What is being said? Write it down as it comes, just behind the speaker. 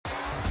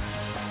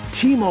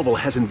T-Mobile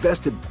has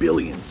invested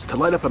billions to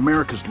light up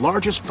America's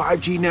largest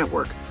 5G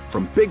network,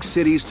 from big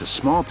cities to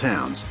small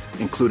towns,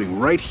 including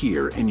right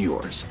here in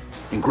yours.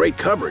 And great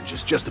coverage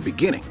is just the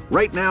beginning.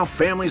 Right now,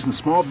 families and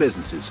small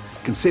businesses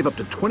can save up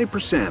to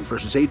 20%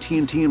 versus AT&T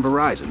and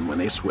Verizon when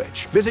they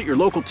switch. Visit your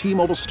local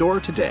T-Mobile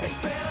store today.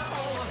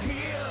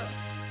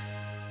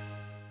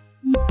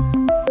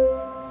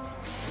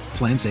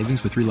 Plan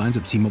savings with 3 lines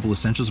of T-Mobile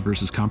Essentials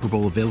versus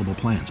comparable available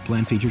plans.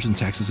 Plan features and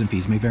taxes and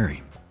fees may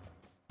vary.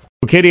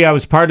 Well, Kitty, I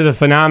was part of the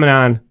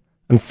phenomenon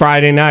on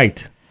Friday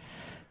night.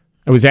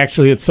 I was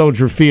actually at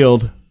Soldier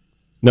Field,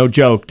 no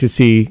joke, to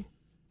see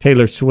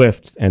Taylor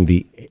Swift and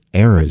the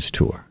Eras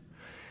Tour.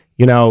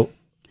 You know,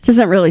 it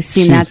doesn't really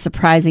seem that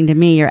surprising to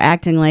me. You're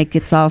acting like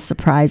it's all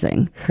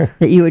surprising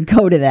that you would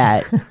go to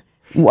that.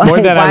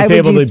 More than I was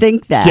able to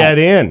think that? Get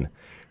in.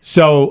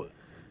 So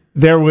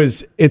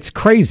it's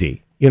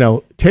crazy. You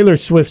know, Taylor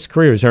Swift's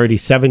career is already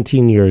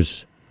 17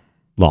 years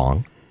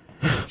long.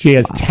 She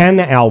has 10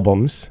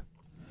 albums.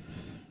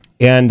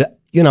 And,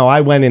 you know,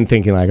 I went in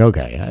thinking like,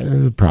 okay,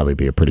 it'll probably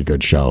be a pretty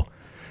good show.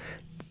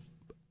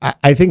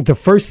 I think the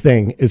first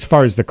thing, as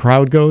far as the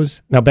crowd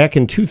goes, now back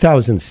in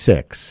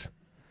 2006,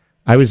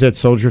 I was at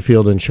Soldier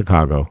Field in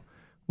Chicago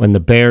when the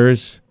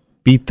Bears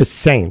beat the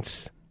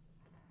Saints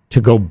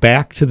to go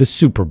back to the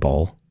Super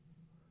Bowl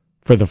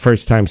for the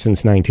first time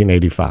since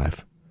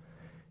 1985.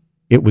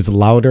 It was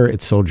louder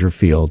at Soldier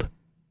Field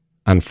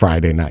on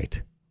Friday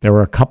night. There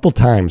were a couple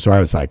times where I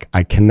was like,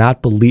 I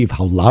cannot believe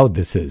how loud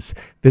this is.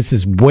 This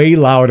is way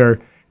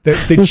louder.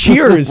 The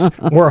cheers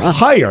were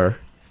higher.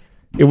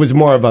 It was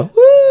more of a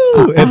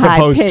woo as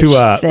opposed to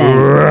a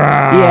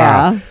rah.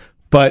 Yeah.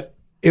 But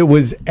it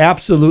was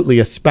absolutely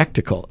a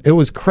spectacle. It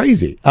was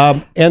crazy.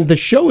 And the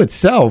show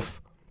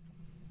itself,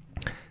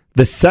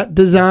 the set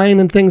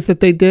design and things that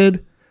they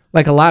did,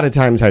 like a lot of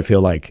times I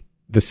feel like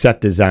the set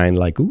design,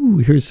 like, ooh,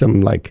 here's some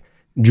like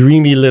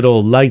dreamy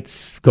little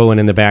lights going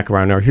in the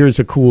background, or here's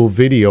a cool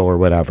video or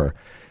whatever.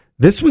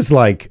 This was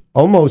like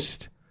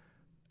almost,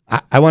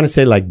 I want to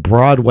say like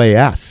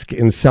Broadway-esque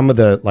in some of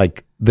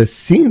the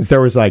scenes. There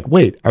was like,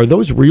 wait, are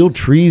those real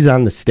trees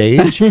on the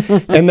stage?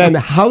 And then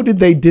how did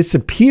they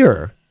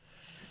disappear?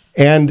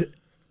 And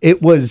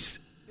it was,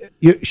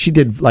 she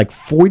did like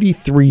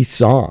 43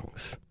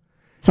 songs.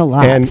 It's a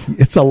lot. And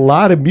it's a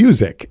lot of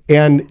music.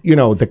 And, you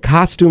know, the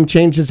costume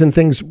changes and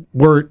things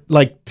were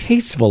like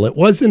tasteful. It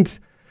wasn't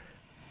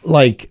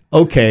like,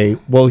 okay,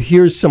 well,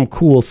 here's some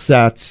cool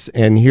sets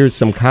and here's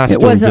some costume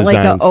designs. It wasn't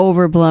like an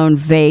overblown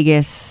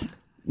Vegas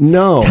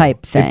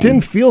type thing. It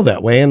didn't feel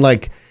that way. And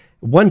like at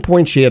one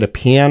point she had a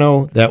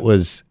piano that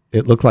was,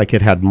 it looked like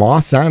it had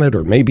moss on it,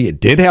 or maybe it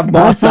did have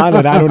moss on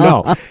it. I don't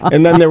know.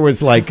 And then there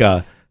was like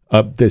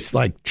this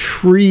like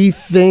tree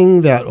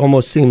thing that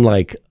almost seemed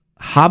like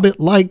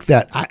Hobbit-like,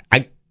 that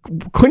I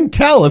couldn't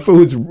tell if it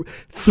was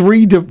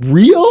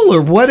real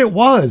or what it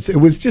was. It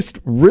was just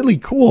really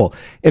cool.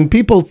 And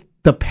people,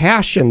 the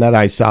passion that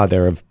I saw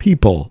there of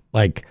people,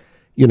 like,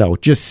 you know,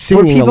 just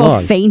singing along. Were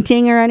people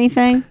fainting or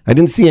anything? I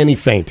didn't see any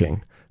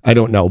fainting. I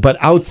don't know. But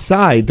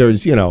outside,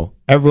 there's, you know,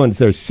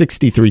 there's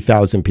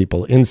 63,000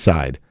 people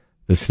inside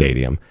the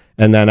stadium.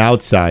 And then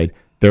outside,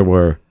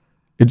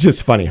 it's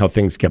just funny how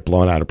things get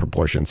blown out of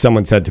proportion.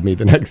 Someone said to me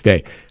the next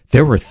day,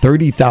 there were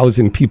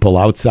 30,000 people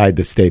outside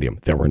the stadium.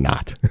 There were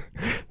not.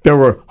 There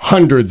were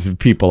hundreds of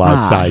people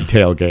outside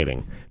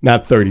tailgating,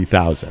 not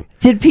 30,000.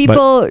 Did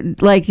people,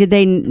 did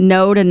they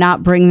know to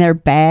not bring their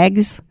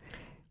bags?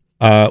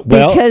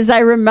 Because I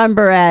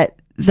remember at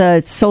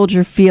the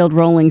Soldier Field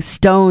Rolling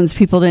Stones,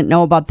 people didn't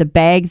know about the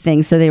bag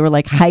thing, so they were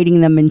like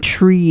hiding them in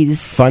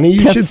trees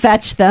to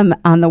fetch them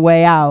on the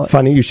way out.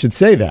 Funny you should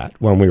say that.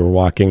 When we were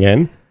walking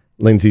in,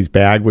 Lindsay's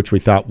bag, which we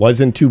thought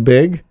wasn't too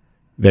big,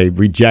 they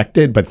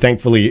rejected, but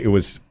thankfully it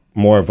was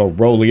more of a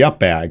rolly up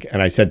bag.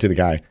 And I said to the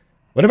guy,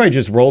 what if I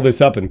just roll this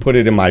up and put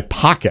it in my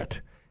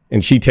pocket?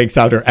 And she takes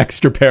out her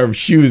extra pair of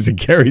shoes and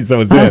carries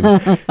those in.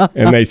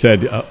 And they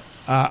said,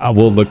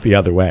 we'll look the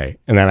other way.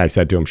 And then I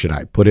said to him, should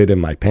I put it in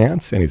my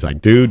pants? And he's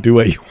like, dude, do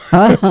what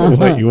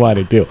you want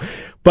to do.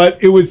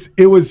 But it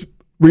was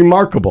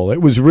remarkable.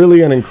 It was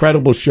really an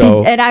incredible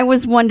show. And I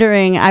was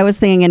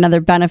thinking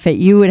another benefit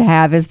you would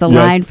have is the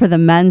line for the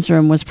men's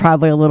room was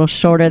probably a little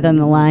shorter than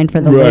the line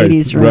for the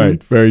ladies' room.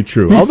 Right, very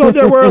true. Although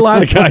there were a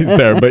lot of guys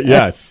there, but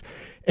yes.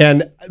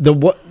 And the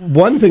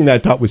one thing that I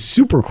thought was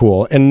super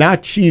cool and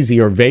not cheesy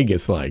or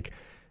Vegas-like,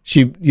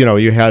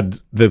 you had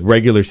the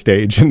regular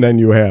stage and then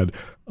you had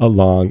the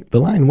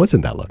line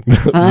wasn't that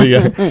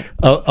long,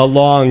 a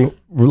long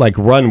like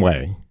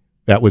runway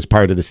that was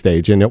part of the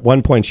stage. And at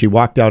one point she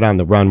walked out on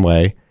the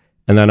runway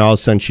and then all of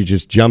a sudden she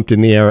just jumped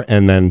in the air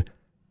and then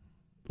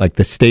like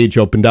the stage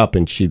opened up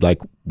and she like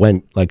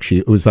went like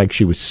it was like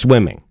she was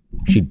swimming.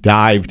 She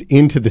dived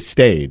into the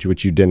stage,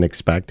 which you didn't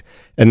expect.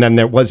 And then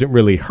there wasn't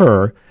really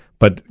her,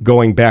 but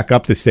going back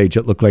up the stage,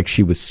 it looked like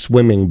she was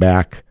swimming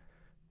back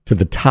to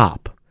the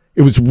top.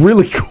 It was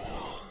really cool.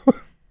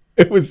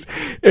 It was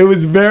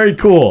very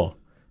cool.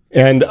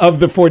 And of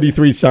the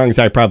 43 songs,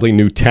 I probably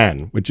knew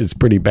 10, which is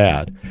pretty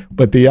bad.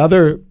 But the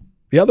other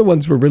The other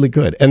ones were really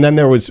good. And then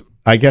there was,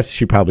 I guess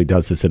she probably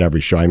does this at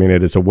every show. I mean,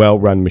 it is a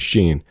well-run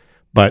machine.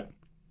 But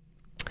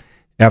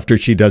after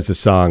she does the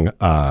song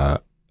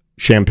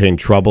Champagne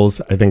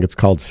Troubles, I think it's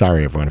called,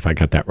 sorry everyone if I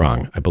got that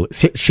wrong. I believe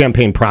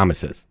Champagne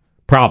Promises.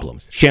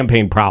 Problems.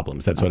 Champagne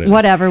Problems. That's what it is.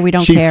 Whatever, we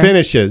don't care. She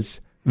finishes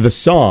the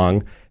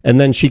song, and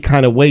then she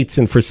kind of waits,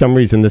 and for some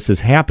reason this is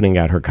happening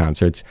at her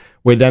concerts,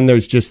 where then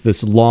there's just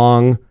this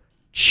long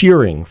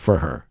cheering for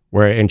her,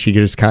 and she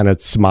just kind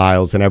of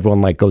smiles, and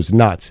everyone like goes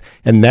nuts.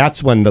 And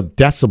that's when the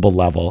decibel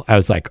level, I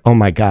was like, oh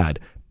my God,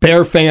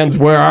 Bear fans,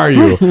 where are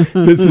you?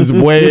 This is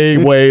way,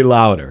 way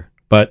louder.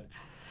 But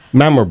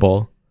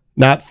memorable,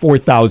 not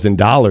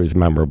 $4,000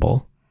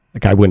 memorable.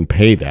 Like, I wouldn't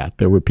pay that.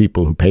 There were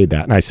people who paid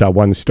that. And I saw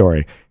one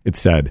story. It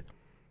said,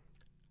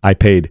 I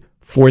paid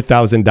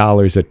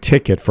 $4,000 a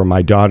ticket for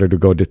my daughter to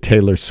go to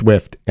Taylor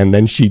Swift, and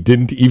then she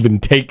didn't even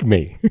take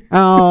me.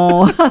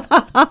 Oh.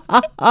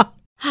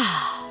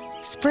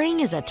 Spring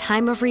is a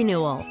time of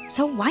renewal,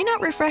 so why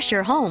not refresh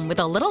your home with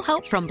a little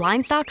help from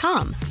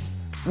Blinds.com?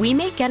 We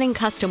make getting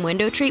custom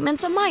window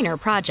treatments a minor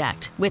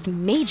project with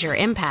major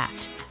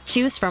impact.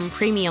 Choose from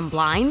premium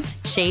blinds,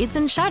 shades,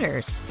 and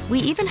shutters. We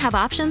even have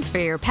options for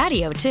your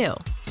patio, too.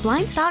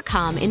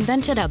 Blinds.com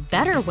invented a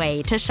better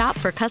way to shop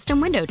for custom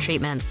window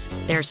treatments.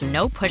 There's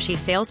no pushy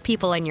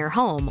salespeople in your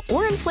home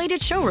or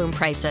inflated showroom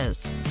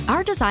prices.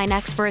 Our design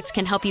experts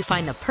can help you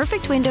find the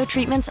perfect window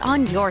treatments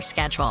on your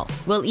schedule.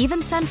 We'll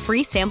even send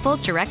free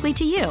samples directly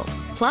to you.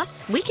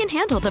 Plus, we can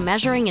handle the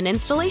measuring and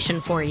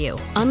installation for you.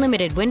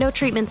 Unlimited window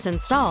treatments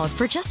installed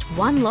for just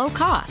one low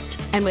cost.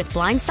 And with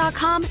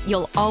Blinds.com,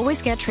 you'll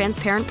always get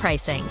transparent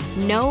pricing.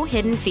 No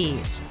hidden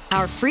fees.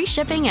 Our free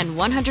shipping and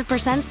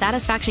 100%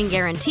 satisfaction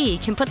guarantee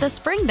can put the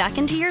spring back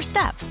into your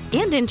step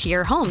and into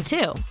your home,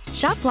 too.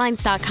 Shop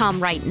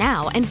Blinds.com right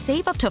now and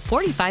save up to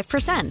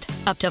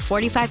 45%. Up to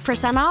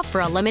 45% off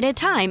for a limited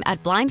time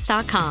at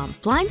Blinds.com.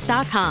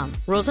 Blinds.com.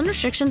 Rules and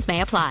restrictions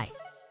may apply.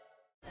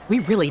 We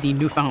really need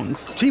new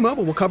phones.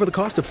 T-Mobile will cover the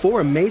cost of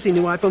 4 amazing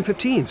new iPhone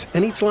 15s,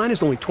 and each line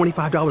is only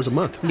 $25 a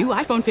month. New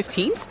iPhone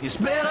 15s? It's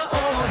better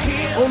over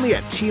here. Only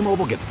at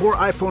T-Mobile, get 4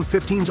 iPhone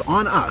 15s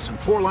on us and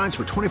 4 lines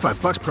for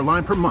 $25 per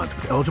line per month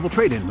with eligible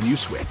trade-in when you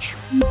switch.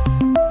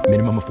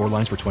 Minimum of 4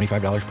 lines for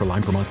 $25 per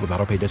line per month with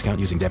autopay discount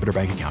using debit or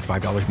bank account.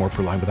 $5 more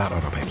per line without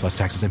autopay, plus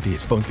taxes and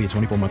fees. Phone fee at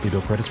 24 monthly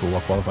bill credits for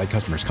well-qualified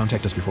customers.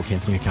 Contact us before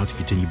canceling account to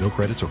continue bill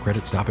credits or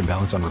credit stop and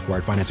balance on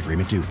required finance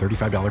agreement due.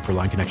 $35 per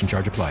line connection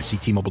charge applies. See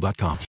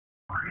T-Mobile.com.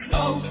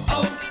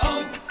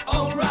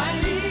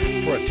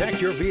 O'Reilly.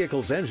 Protect your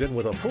vehicle's engine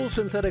with a full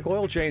synthetic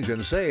oil change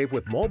and save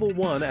with Mobile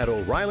One at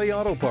O'Reilly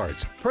Auto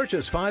Parts.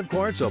 Purchase 5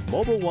 quarts of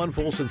Mobile One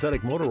full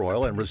synthetic motor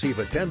oil and receive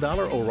a $10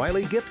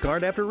 O'Reilly gift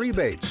card after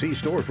rebate. See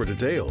store for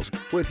details.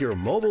 With your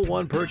Mobile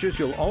One purchase,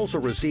 you'll also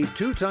receive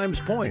 2 times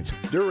points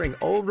during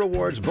O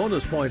Rewards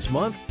Bonus Points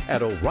Month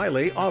at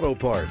O'Reilly Auto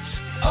Parts.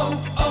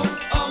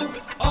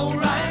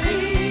 O'Reilly.